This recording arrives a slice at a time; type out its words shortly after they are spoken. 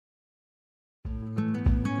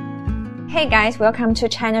Hey guys, welcome to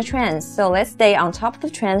China Trends. So let's stay on top of the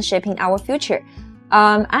trends shaping our future.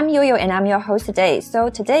 I'm Yo-Yo and I'm your host today. So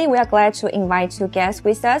today we are glad to invite two guests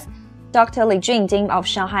with us. Dr. Li Jun, Dean of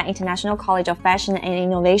Shanghai International College of Fashion and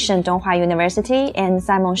Innovation, Donghua University, and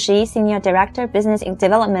Simon Shi, Senior Director, Business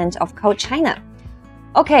Development of Code China.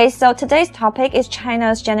 Okay, so today's topic is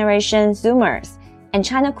China's Generation Zoomers and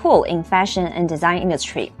China cool in fashion and design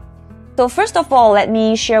industry. So first of all, let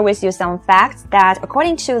me share with you some facts that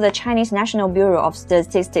according to the Chinese National Bureau of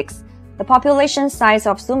Statistics, the population size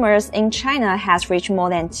of Zoomers in China has reached more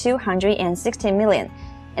than 260 million,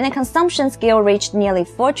 and the consumption scale reached nearly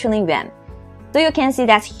 4 trillion yuan. So you can see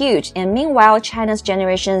that's huge, and meanwhile, China's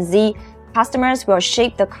Generation Z customers will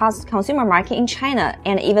shape the consumer market in China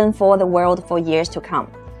and even for the world for years to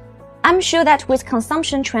come. I'm sure that with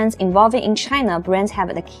consumption trends evolving in China, brands have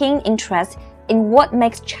a keen interest in what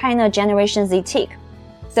makes China Generation Z tick.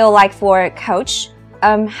 So like for Coach,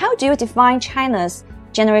 how do you define China's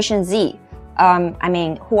Generation Z?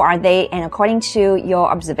 Who are they? And according to your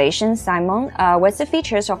observation, Simon, what's the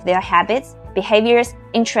features of their habits, behaviors,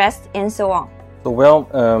 interests, and so on?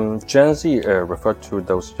 Gen Z refer to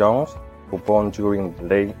those young who were born during the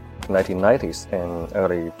late 1990s and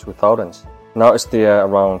early 2000s. Now they're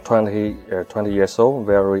around 20 years old,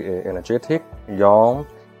 very energetic, young,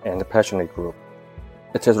 and passionate group.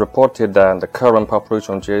 It is reported that the current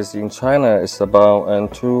population of Gen Z in China is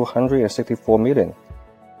about 264 million,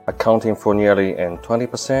 accounting for nearly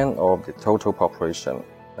 20% of the total population.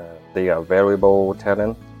 They are variable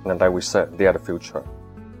talent, and like we said, they are the future.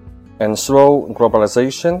 And through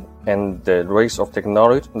globalization and the rise of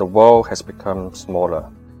technology, the world has become smaller.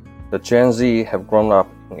 The Gen Z have grown up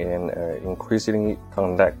in an increasingly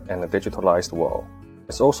connected and digitalized world.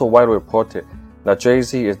 It's also widely reported that Gen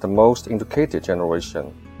Z is the most educated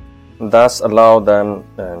generation. Thus allow them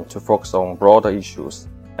to focus on broader issues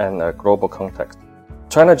and global context.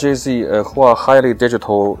 China Gen Z, who are highly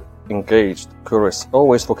digital engaged, curious,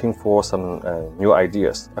 always looking for some new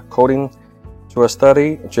ideas. According to a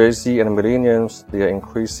study, Gen Z and millennials, they are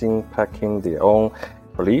increasingly packing their own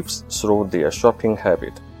beliefs through their shopping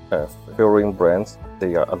habit, favoring brands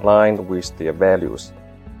they are aligned with their values.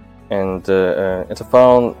 And it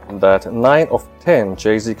found that 9 of 10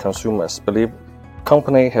 Gen Z consumers believe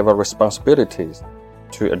companies have a responsibility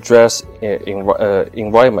to address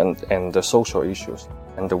environment and the social issues,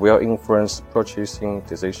 and will influence purchasing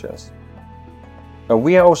decisions.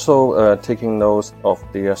 We are also taking note of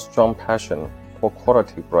their strong passion for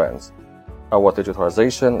quality brands. Our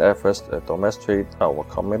digitalization efforts demonstrate our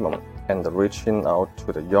commitment and reaching out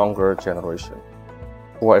to the younger generation,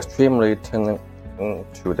 who are extremely turning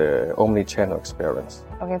to the omni-channel experience.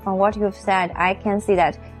 Okay, from what you've said, I can see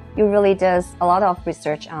that you really does a lot of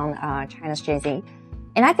research on China's Gen Z.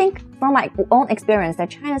 And I think from my own experience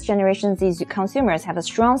that China's Generation Z consumers have a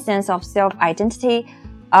strong sense of self-identity.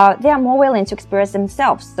 They are more willing to express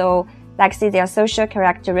themselves. So like see their social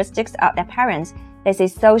characteristics of their parents. They say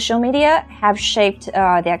social media have shaped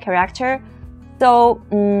their character. So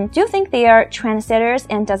do you think they are trendsetters,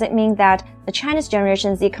 and does it mean that the Chinese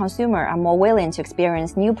Generation Z consumer are more willing to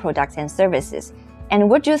experience new products and services? And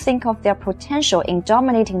what do you think of their potential in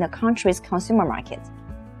dominating the country's consumer market?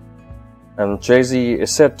 Gen Z is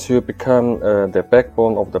set to become the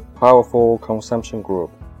backbone of the powerful consumption group.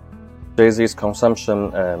 Gen Z's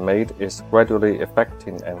consumption made is gradually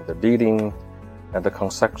affecting and leading the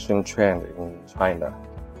consumption trend in China.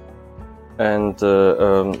 And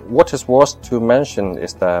what is worth to mention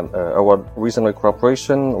is that our recent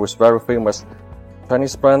cooperation with very famous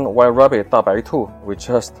Chinese brand White Rabbit 大白兔, we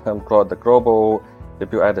just brought the global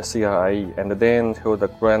debut at the CIE and then held the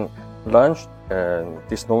grand launch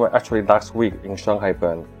this November, actually last week in Shanghai.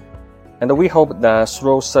 And we hope that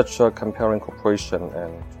through such a comparing cooperation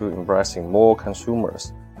and to embracing more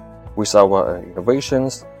consumers with our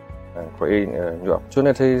innovations and creating new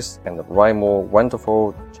opportunities and write more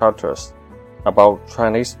wonderful chapters about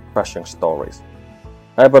Chinese fashion stories.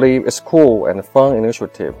 I believe it's cool and fun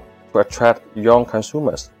initiative to attract young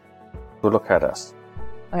consumers to look at us.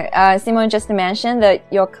 Okay, Simon just mentioned that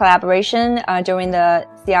your collaboration during the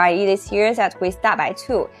CIE this year that with 大白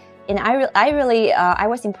兔, and I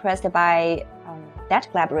was impressed by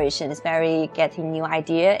that collaboration. It's very getting new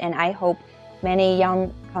idea, and I hope many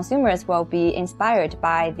young consumers will be inspired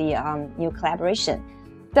by the new collaboration.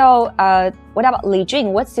 So, what about Li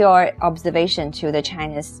Jun? What's your observation to the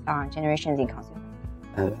Chinese Generation Z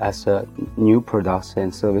consumer? As new products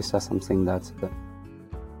and services are something that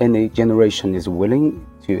any generation is willing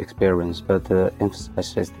to experience, but the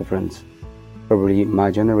emphasis is different. Probably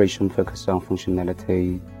my generation focuses on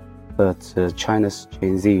functionality, but China's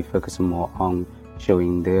Gen Z focuses more on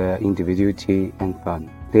showing their individuality and fun.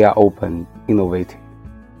 They are open, innovative,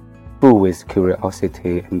 full with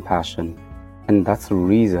curiosity and passion, and that's the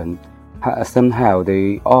reason somehow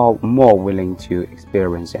they are more willing to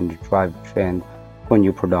experience and drive the trend for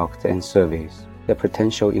new products and service. The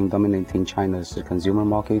potential in dominating China's consumer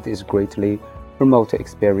market is greatly promote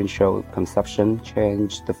experiential consumption,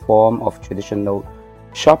 change the form of traditional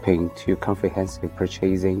shopping to comprehensive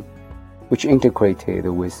purchasing, which integrated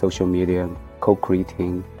with social media,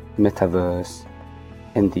 co-creating, metaverse,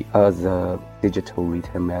 and the other digital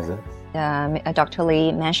retail methods. Dr.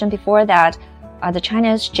 Li mentioned before that the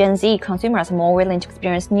China's Gen Z consumers are more willing to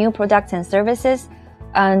experience new products and services,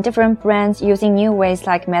 and different brands using new ways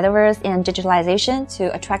like metaverse and digitalization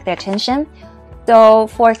to attract their attention. So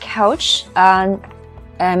for Coach,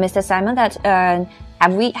 Mr. Simon,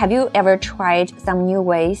 have you ever tried some new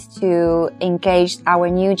ways to engage our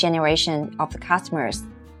new generation of the customers?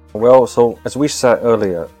 Well, so as we said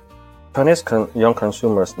earlier, Chinese young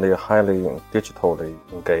consumers, they are highly digitally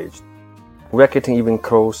engaged. We are getting even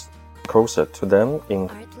closer to them in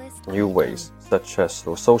new ways, such as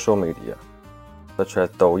through social media, such as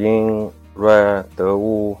Douyin, Red,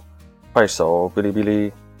 Dewu, Kuaishou,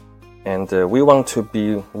 Bilibili, and we want to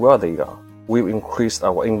be where they are. We've increased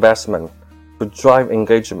our investment to drive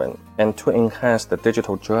engagement and to enhance the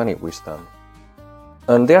digital journey with them.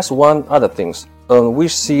 And there's one other thing. We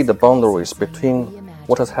see the boundaries between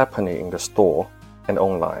what is happening in the store and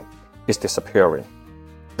online is disappearing.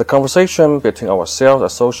 The conversation between our sales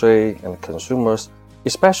associates and consumers,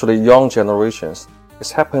 especially young generations,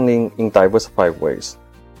 is happening in diversified ways.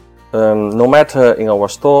 No matter in our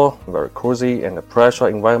store, very cozy and a pressure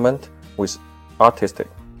environment with artistic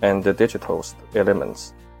and the digital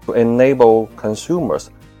elements to enable consumers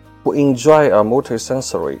who enjoy a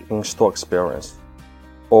multi-sensory in-store experience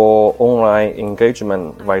or online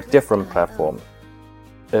engagement via different platforms.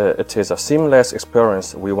 It is a seamless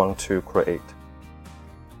experience we want to create.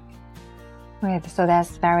 Right, so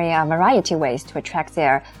that's very variety ways to attract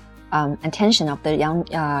their attention of the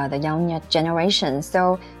young generation.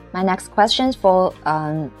 So my next question is for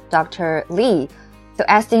Dr. Li. So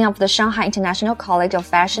as dean of the Shanghai International College of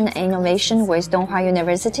Fashion and Innovation with Donghua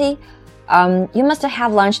University, you must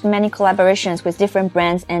have launched many collaborations with different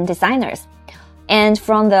brands and designers. And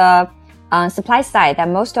from the supply side, that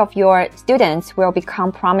most of your students will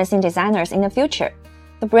become promising designers in the future.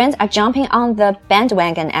 The brands are jumping on the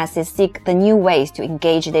bandwagon as they seek the new ways to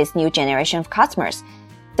engage this new generation of customers.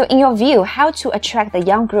 So in your view, how to attract the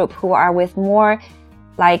young group who are with more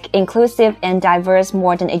like inclusive and diverse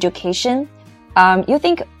modern education? You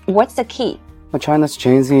think what's the key? For China's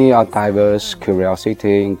Gen Z are diverse,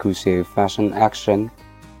 curiosity, inclusive, fashion action,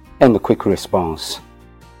 and quick response.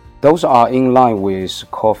 Those are in line with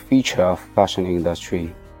core feature of fashion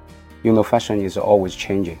industry. You know, fashion is always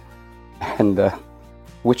changing, and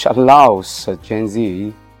which allows Gen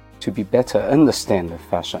Z to be better understand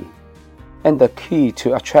fashion. And the key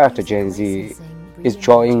to attract Gen Z is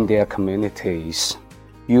joining their communities,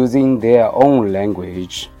 using their own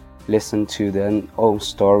language, listen to their own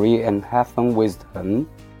story and have fun with them.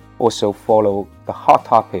 Also follow the hot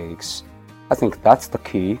topics. I think that's the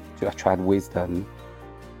key to attract wisdom.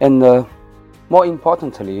 And more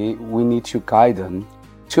importantly, we need to guide them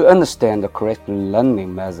to understand the correct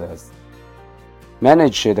learning methods,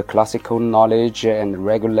 manage the classical knowledge and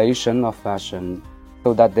regulation of fashion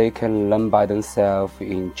so that they can learn by themselves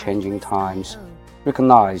in changing times,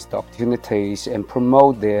 recognize the opportunities, and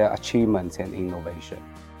promote their achievements and innovation.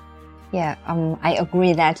 Yeah, I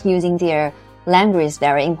agree that using their language is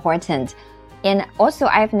very important. And also,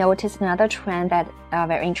 I've noticed another trend that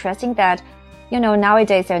very interesting that, you know,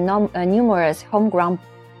 nowadays there are numerous homegrown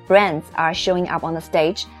brands are showing up on the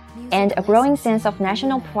stage, and a growing sense of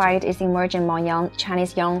national pride is emerging among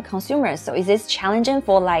Chinese young consumers. So is this challenging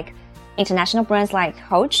for like international brands like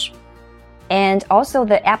Coach? And also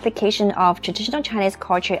the application of traditional Chinese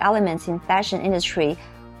culture elements in fashion industry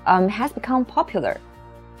has become popular,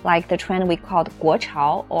 like the trend we called 国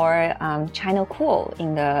潮 or China cool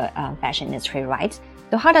in the fashion industry, right?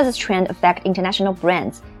 So how does this trend affect international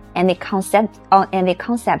brands and the concept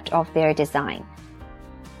of their design?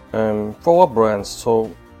 For our brands,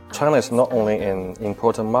 so China is not only an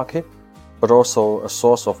important market, but also a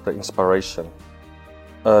source of the inspiration.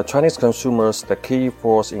 Chinese consumers, the key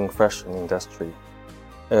force in fashion industry.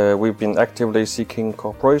 We've been actively seeking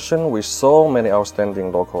cooperation with so many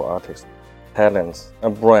outstanding local artists, talents,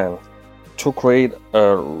 and brands to create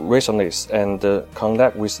resonance and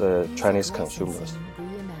connect with Chinese consumers.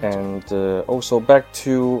 And also back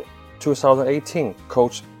to 2018,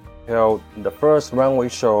 Coach held the first runway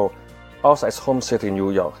show outside its home city,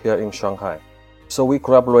 New York, here in Shanghai. So we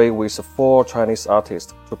collaborate with 4 Chinese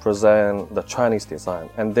artists to present the Chinese design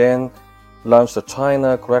and then launch the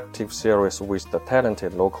China Collective series with the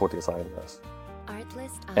talented local designers.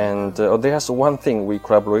 And there's one thing we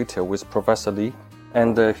collaborated with Professor Li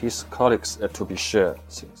and his colleagues to be sure.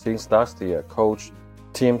 Since last year, Coach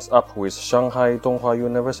teams up with Shanghai Donghua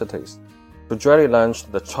University to jointly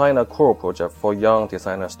launch the China Cool project for young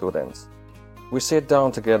designer students. We sit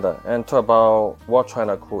down together and talk about what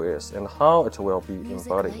China Cool is and how it will be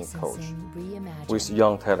embodied in Coach with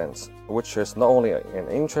young talents, which is not only an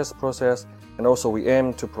interest process, and also we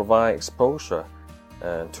aim to provide exposure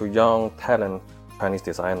to young talent Chinese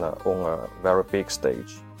designer on a very big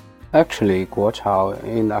stage. Actually, Guochao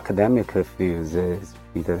in the academic fields is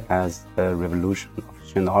treated as a revolution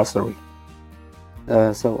of generosity.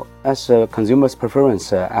 So as consumers'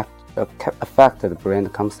 preference affect the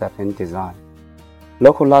brand concept and design,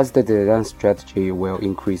 localized design strategy will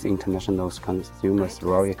increase international consumers'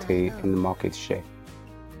 loyalty and market share.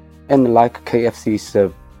 And like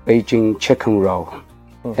KFC's Beijing chicken roll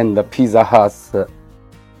and the Pizza Hut's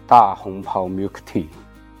Da Hong Pao milk tea,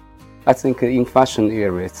 I think in fashion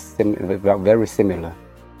area it's very similar.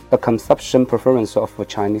 The consumption preference of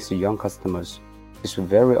Chinese young customers is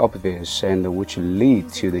very obvious and which lead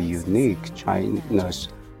to the unique China's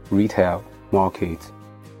retail market.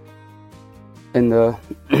 And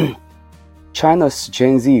China's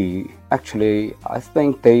Gen Z, actually, I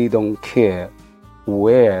think they don't care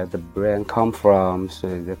where the brand come from, so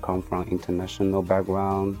they come from international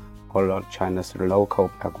background or China's local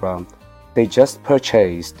background. They just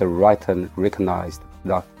purchase the right and recognized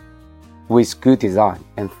product with good design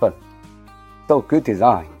and fun. So good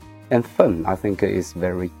design and fun, I think, is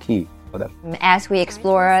very key for them. As we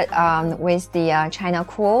explore with the China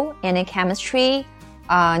Cool and the chemistry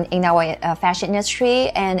in our fashion industry,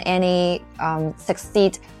 and any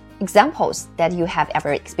succeed examples that you have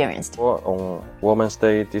ever experienced. On Women's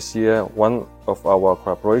Day this year, one of our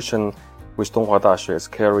collaboration with Donghua Dash's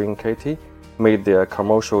Caring Katie made their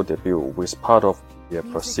commercial debut with part of the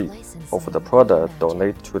proceeds of the product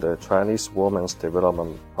donated to the Chinese Women's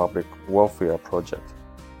Development Public Welfare Project.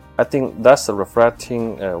 I think that's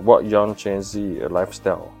reflecting what young Gen Z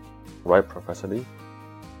lifestyle, right, Professor Li?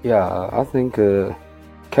 Yeah, I think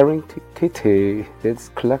Caring Kitty, this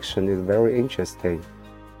collection is very interesting.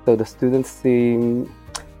 So the students seem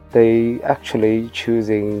they actually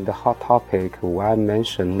choosing the hot topic. When I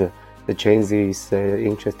mentioned the Gen Z's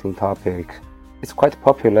interesting topic, it's quite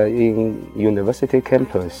popular in university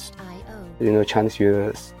campus. You know, Chinese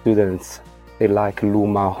students, they like Lu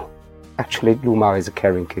Mao. Actually, Lu Mao is a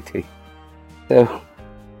Caring Kitty. So,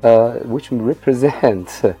 which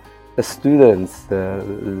represents the students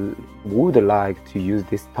would like to use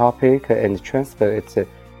this topic and transfer it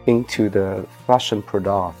into the fashion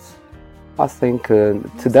products. I think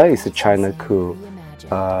today's China Cool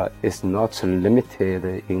is not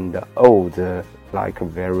limited in the old, like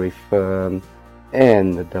very firm,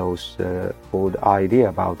 and those old idea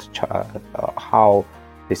about how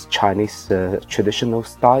this Chinese traditional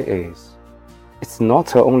style is. It's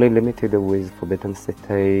not only limited with Forbidden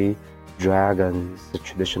City, dragons,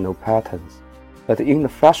 traditional patterns, but in the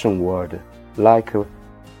fashion world, like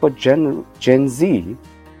for Gen Z,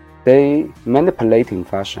 they manipulating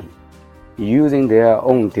fashion using their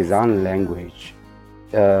own design language.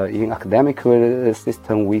 In academic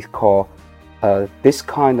system, we call this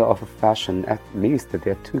kind of fashion, at least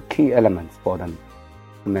there are 2 key elements for them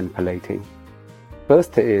manipulating.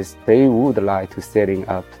 First is they would like to setting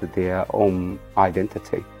up their own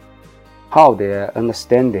identity, how their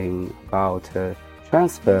understanding about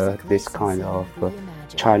transfer this kind of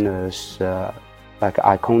China's like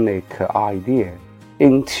iconic idea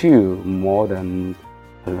into modern,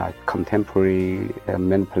 like contemporary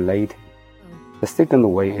manipulating. The second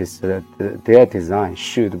way is that their design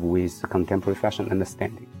should with contemporary fashion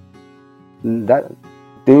understanding. That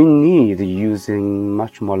they need using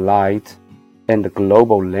much more light and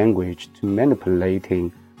global language to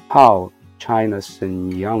manipulating how China's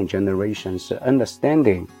young generation's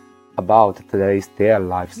understanding about today's their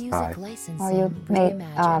lifestyle. Well, you made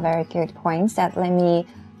very good points that let me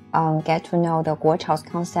get to know the Guochao's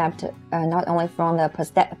concept not only from the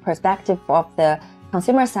perspective of the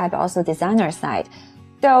consumer side, but also designer side.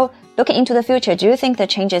 So, looking into the future, do you think the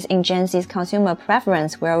changes in Gen Z's consumer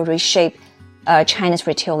preference will reshape China's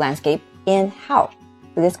retail landscape, and how?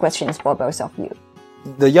 This question is for both of you.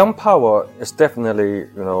 The young power is definitely,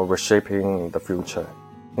 reshaping the future.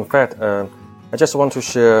 In fact, I just want to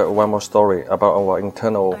share one more story about our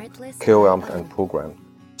internal KOL and program.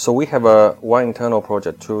 So we have one internal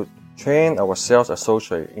project to train our sales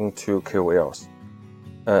associate into KOLs.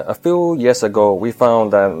 A few years ago, we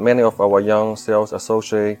found that many of our young sales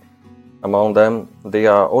associates, among them, they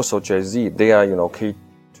are also Gen Z. They are, key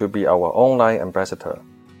to be our online ambassador.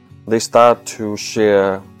 They start to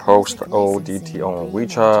share post ODT on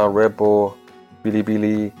WeChat, Weibo,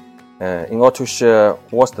 Bilibili, in order to share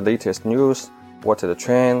what's the latest news, what is the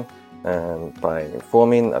trend, and by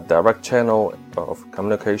forming a direct channel of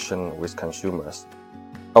communication with consumers.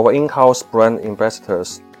 Our in-house brand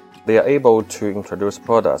ambassadors, they are able to introduce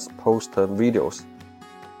products, post videos,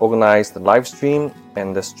 organize the live stream,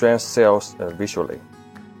 and strengthen sales visually.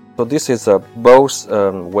 So this is both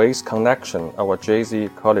ways connection. Our Jay-Z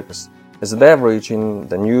colleagues is leveraging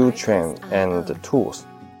the new trend and the tools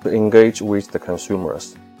to engage with the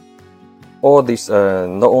consumers. All this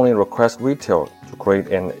not only requires retail to create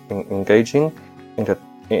an engaging,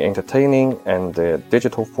 entertaining, and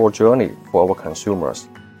digital-forward journey for our consumers,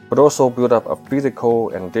 but also build up a physical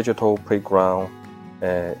and digital playground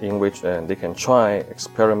in which they can try,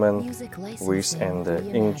 experiment with, and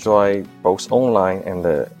enjoy both online and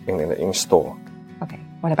in store. Okay,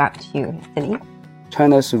 what about you, Li?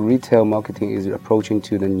 China's retail marketing is approaching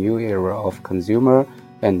to the new era of consumer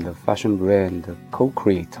and the fashion brand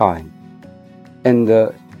co-create time. And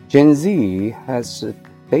Gen Z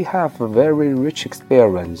have a very rich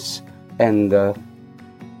experience and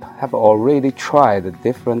have already tried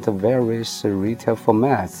different various retail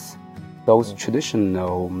formats. Those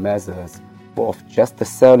traditional methods of just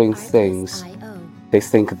selling things, they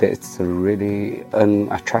think that it's really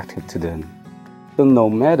unattractive to them. So no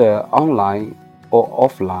matter online or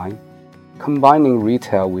offline, combining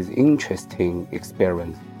retail with interesting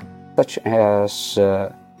experience, such as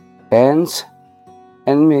bands,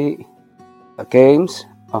 anime, games,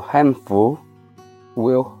 a handful,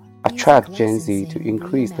 will attract Gen Z to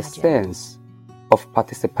increase the sense of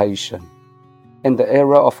participation. And the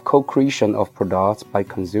era of co-creation of products by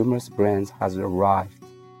consumers' brands has arrived.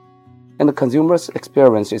 And the consumer's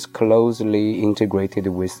experience is closely integrated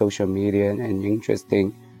with social media, and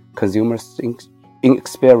interesting consumers'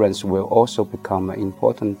 experience will also become an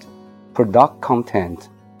important product content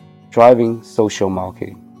driving social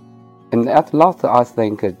marketing. And at last, I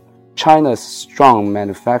think China's strong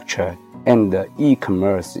manufacture and the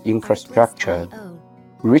e-commerce infrastructure,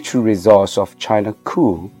 rich resource of China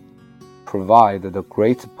Cool, provide the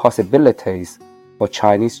great possibilities for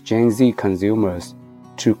Chinese Gen Z consumers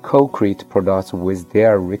to co-create products with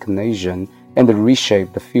their recognition and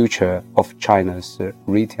reshape the future of China's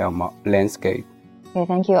retail landscape. Okay,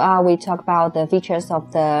 thank you. We talk about the features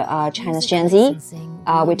of the China's Gen Z.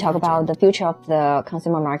 We talk about the future of the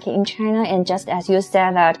consumer market in China. And just as you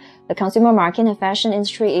said that the consumer market and fashion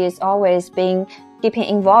industry is always keeping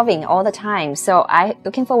evolving all the time. So I'm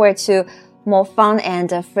looking forward to more fun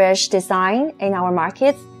and fresh design in our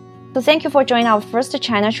markets. So thank you for joining our first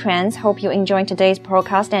China Trends. Hope you enjoyed today's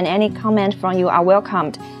podcast, and any comment from you are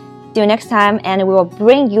welcomed. See you next time, and we will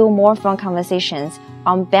bring you more fun conversations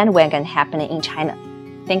on bandwagon happening in China.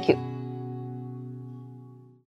 Thank you.